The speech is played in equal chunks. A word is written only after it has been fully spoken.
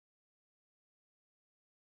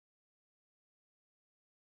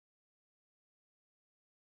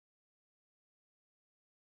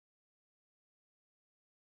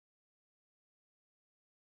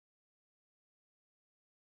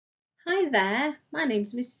Hi there, my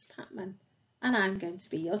name's Mrs. Patman and I'm going to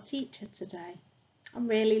be your teacher today. I'm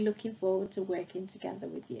really looking forward to working together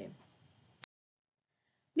with you.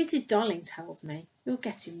 Mrs. Dolling tells me you're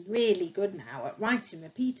getting really good now at writing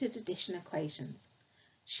repeated addition equations.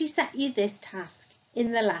 She set you this task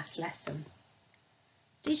in the last lesson.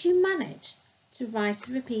 Did you manage to write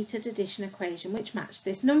a repeated addition equation which matched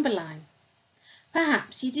this number line?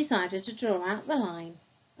 Perhaps you decided to draw out the line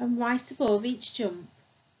and write above each jump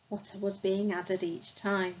what was being added each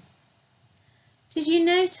time. Did you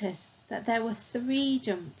notice that there were 3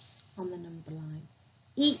 jumps on the number line,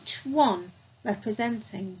 each one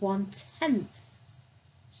representing 1/10?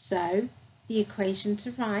 So the equation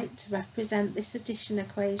to write to represent this addition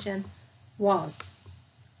equation was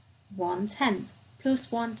 1/10 plus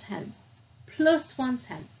 1/10 plus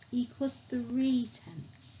 1/10 equals 3/10.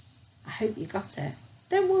 I hope you got it.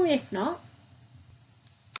 Don't worry if not.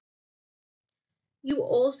 You were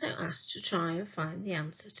also asked to try and find the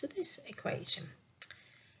answer to this equation.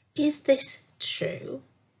 Is this true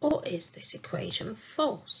or is this equation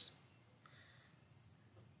false?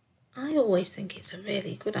 I always think it's a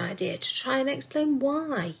really good idea to try and explain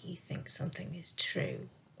why you think something is true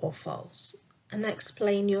or false and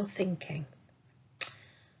explain your thinking.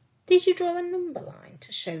 Did you draw a number line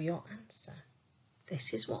to show your answer?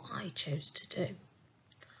 This is what I chose to do.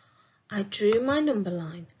 I drew my number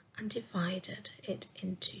line and divided it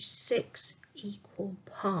into 6 equal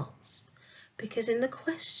parts because in the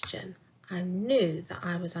question I knew that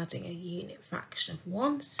I was adding a unit fraction of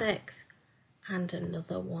 1/6 and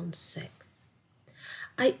another 1/6.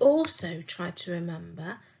 I also tried to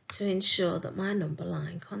remember to ensure that my number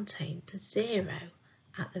line contained the 0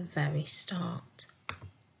 at the very start.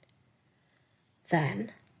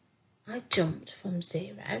 Then I jumped from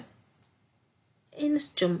 0 in a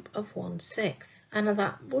jump of 1/6 and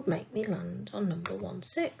that would make me land on number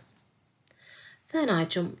 1/6. Then I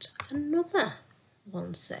jumped another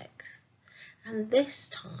 1/6 and this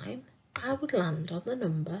time I would land on the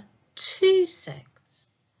number 2/6.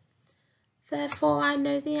 Therefore I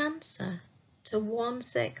know the answer to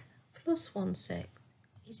 1/6 plus 1/6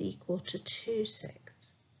 is equal to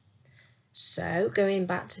 2/6. So going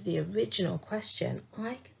back to the original question,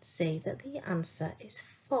 I can see that the answer is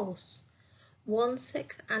false.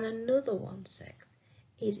 1/6 and another 1/6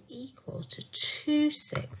 is equal to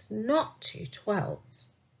 2/6, not 2/12.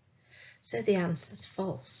 So the answer is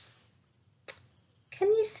false. Can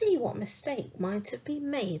you see what mistake might have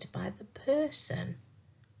been made by the person?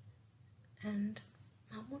 And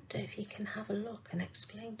I wonder if you can have a look and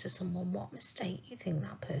explain to someone what mistake you think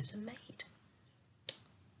that person made.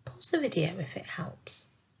 Pause the video if it helps.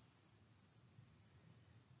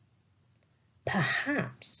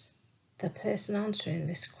 Perhaps the person answering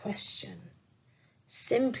this question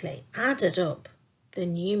simply added up the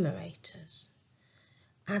numerators,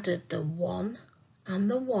 added the 1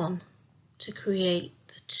 and the 1 to create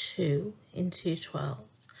the 2 in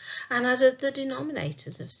 2/12, and added the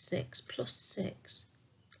denominators of 6 plus 6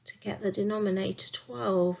 to get the denominator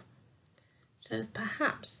 12. So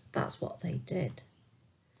perhaps that's what they did.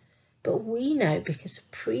 But we know because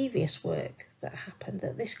of previous work that happened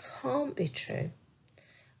that this can't be true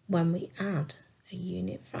when we add a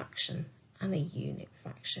unit fraction and a unit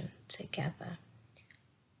fraction together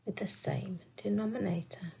with the same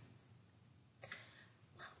denominator.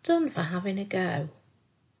 Well done for having a go,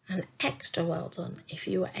 and extra well done if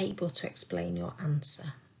you were able to explain your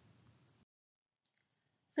answer.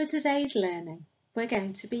 For today's learning, we're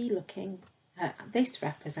going to be looking at this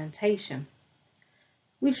representation.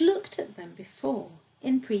 We've looked at them before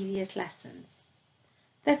in previous lessons.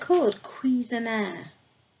 They're called cuisenaires,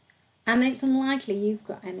 and it's unlikely you've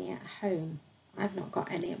got any at home. I've not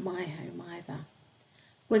got any at my home either.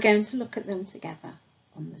 We're going to look at them together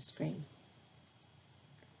on the screen.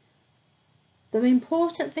 The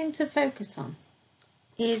important thing to focus on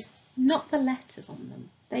is not the letters on them,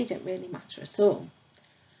 they don't really matter at all,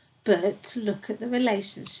 but to look at the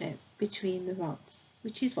relationship between the rods,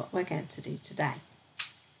 which is what we're going to do today.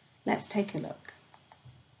 Let's take a look.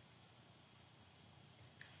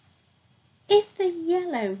 If the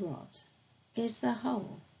yellow rod is the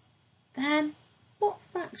whole, then what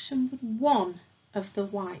fraction would one of the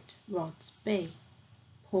white rods be?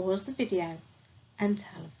 Pause the video and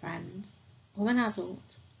tell a friend or an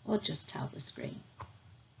adult, or just tell the screen.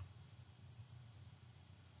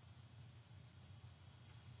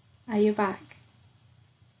 Are you back?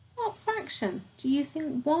 What fraction do you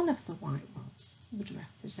think one of the white rods would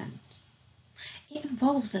represent? It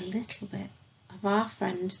involves a little bit of our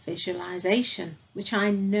friend visualization, which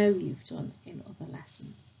I know you've done in other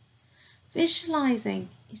lessons. Visualizing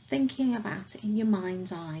is thinking about it in your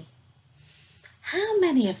mind's eye. How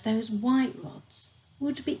many of those white rods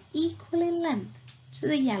would be equal in length to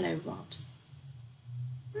the yellow rod?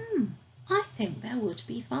 I think there would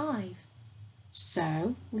be 5.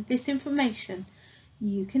 So, with this information,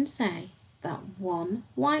 you can say that one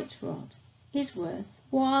white rod is worth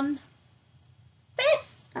 1/5.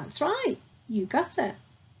 That's right, you got it.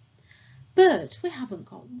 But we haven't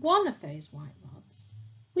got one of those white rods.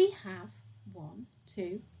 We have 1,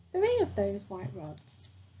 2, 3 of those white rods.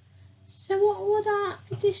 So what would our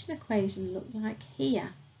addition equation look like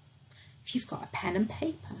here? If you've got a pen and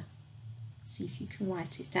paper, see if you can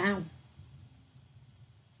write it down.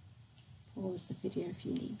 Pause the video if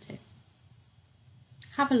you need to.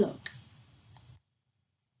 Have a look.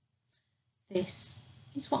 This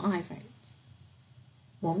is what I wrote.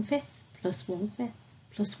 1/5 plus 1/5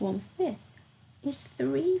 plus 1/5 is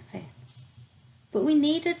 3/5. But we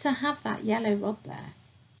needed to have that yellow rod there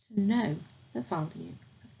to know the value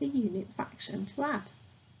of the unit fraction to add.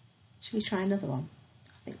 Shall we try another one?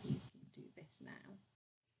 I think you can do this now.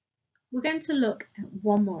 We're going to look at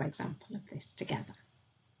one more example of this together.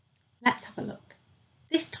 Let's have a look.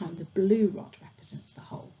 This time the blue rod represents the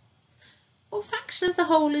whole. What fraction of the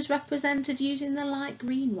whole is represented using the light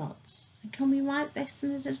green rods? And can we write this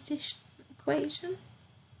as an addition equation?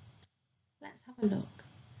 Let's have a look.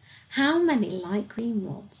 How many light green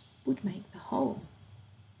rods would make the whole?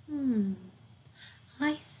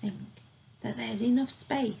 I think that there's enough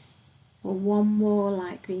space for one more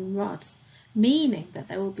light green rod, meaning that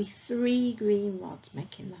there will be 3 green rods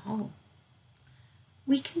making the whole.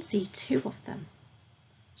 We can see 2 of them.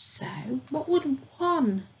 So what would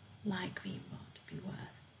one light green rod be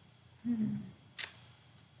worth?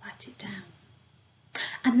 Write it down.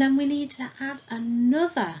 And then we need to add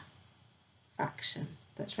another fraction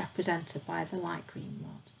that's represented by the light green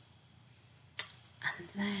rod. And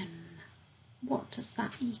then what does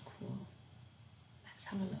that equal? Let's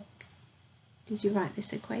have a look. Did you write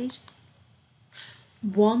this equation?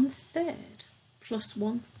 1/3 plus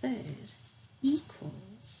 1/3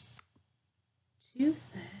 equals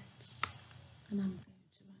 2/3. And I'm going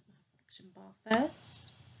to write my fraction bar first,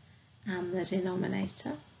 and the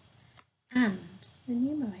denominator, and the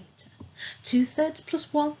numerator. 2/3 plus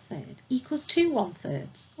 1/3 equals 2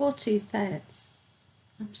 1/3 or 2/3.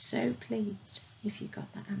 I'm so pleased if you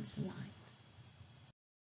got that answer right.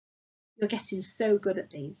 You're getting so good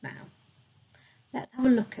at these now. Let's have a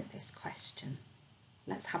look at this question.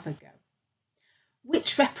 Let's have a go.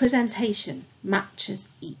 Which representation matches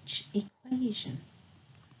each equation?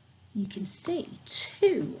 You can see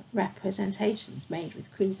 2 representations made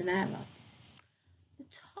with Cuisenaire rods. The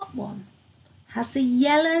top one has the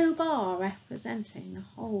yellow bar representing the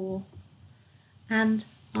whole, and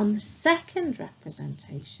on the second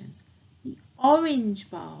representation, the orange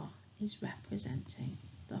bar is representing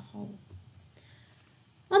the whole.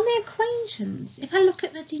 On the equations, if I look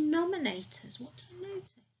at the denominators, what do I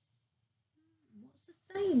notice? What's the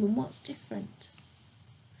same and what's different?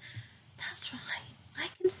 That's right, I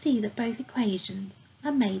can see that both equations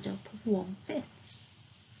are made up of 1/5.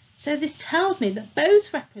 So this tells me that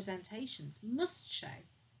both representations must show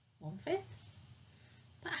 1/5.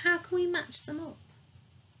 But how can we match them up?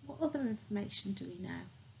 What other information do we know?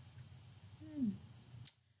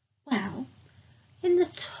 Well, in the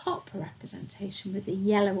top representation with the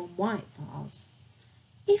yellow and white bars,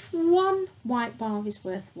 if one white bar is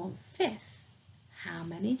worth 1/5, how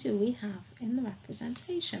many do we have in the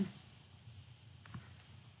representation?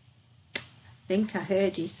 I think I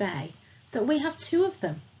heard you say that we have 2 of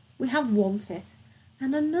them. We have 1/5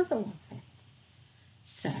 and another 1/5.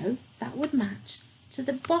 So that would match to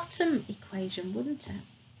the bottom equation, wouldn't it?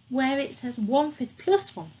 Where it says 1/5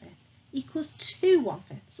 plus 1/5 equals 2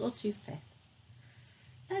 1/5 or 2/5.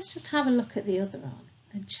 Let's just have a look at the other one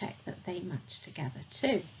and check that they match together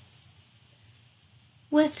too.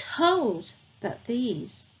 We're told that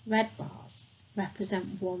these red bars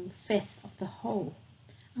represent 1/5 of the whole,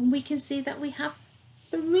 and we can see that we have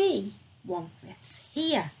 3 1/5s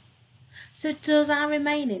here. So does our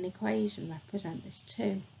remaining equation represent this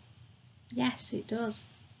too? Yes, it does.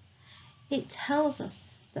 It tells us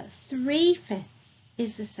that 3/5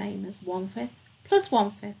 is the same as 1/5 plus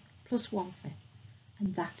 1/5 plus 1/5,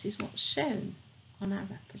 and that is what's shown on our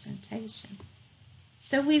representation.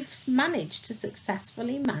 So we've managed to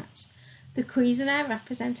successfully match the Cuisenaire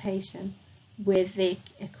representation with the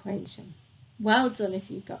equation. Well done if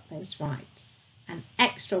you got those right, and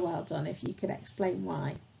extra well done if you could explain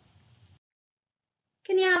why.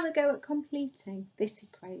 Can you have a go at completing this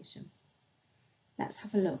equation? Let's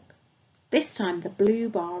have a look. This time the blue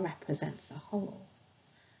bar represents the whole.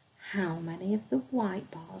 How many of the white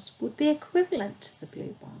bars would be equivalent to the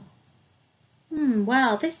blue bar?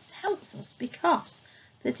 Well, this helps us because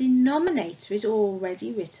the denominator is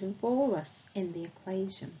already written for us in the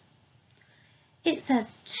equation. It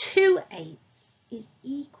says 2/8 is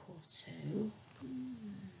equal to,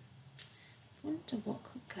 wonder what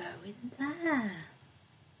could go in there.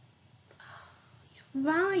 Oh, you're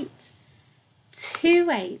right.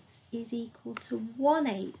 2/8 is equal to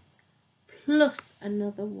 1/8 plus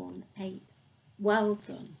another 1/8. Well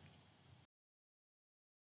done.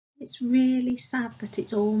 It's really sad that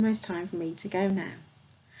it's almost time for me to go now.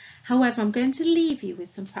 However, I'm going to leave you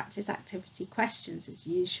with some practice activity questions as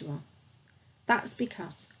usual. That's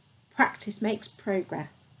because practice makes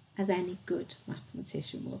progress, as any good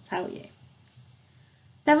mathematician will tell you.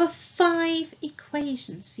 There are 5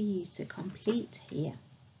 equations for you to complete here.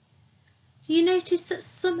 Do you notice that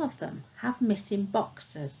some of them have missing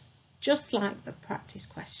boxes, just like the practice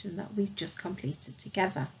question that we've just completed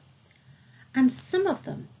together? And some of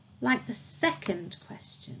them, like the second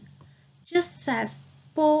question, just says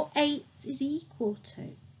 4/8 is equal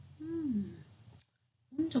to.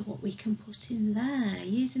 Wonder what we can put in there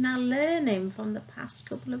using our learning from the past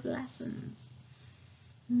couple of lessons.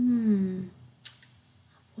 I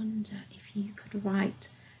wonder if you could write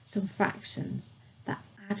some fractions that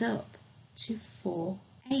add up to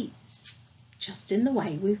 4/8, just in the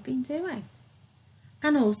way we've been doing,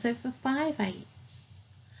 and also for 5/8.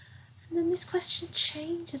 And then this question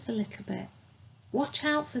changes a little bit. Watch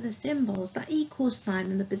out for the symbols. That equal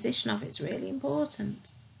sign and the position of it's really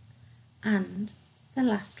important. And the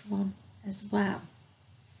last one as well.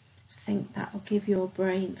 I think that will give your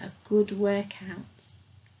brain a good workout.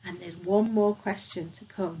 And there's one more question to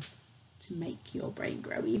come to make your brain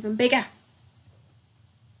grow even bigger.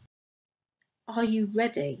 Are you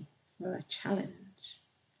ready for a challenge?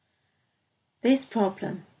 This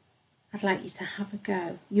problem, I'd like you to have a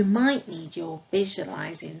go. You might need your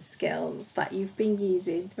visualizing skills that you've been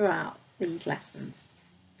using throughout these lessons.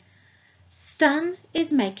 Stan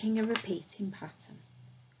is making a repeating pattern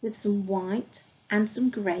with some white and some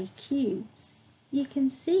grey cubes. You can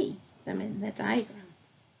see them in the diagram.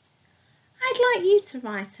 I'd like you to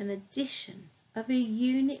write an addition of a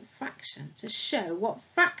unit fraction to show what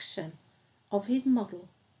fraction of his model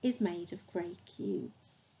is made of grey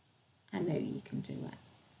cubes. I know you can do it.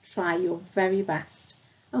 Try your very best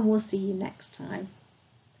and we'll see you next time.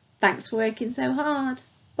 Thanks for working so hard.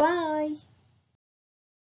 Bye.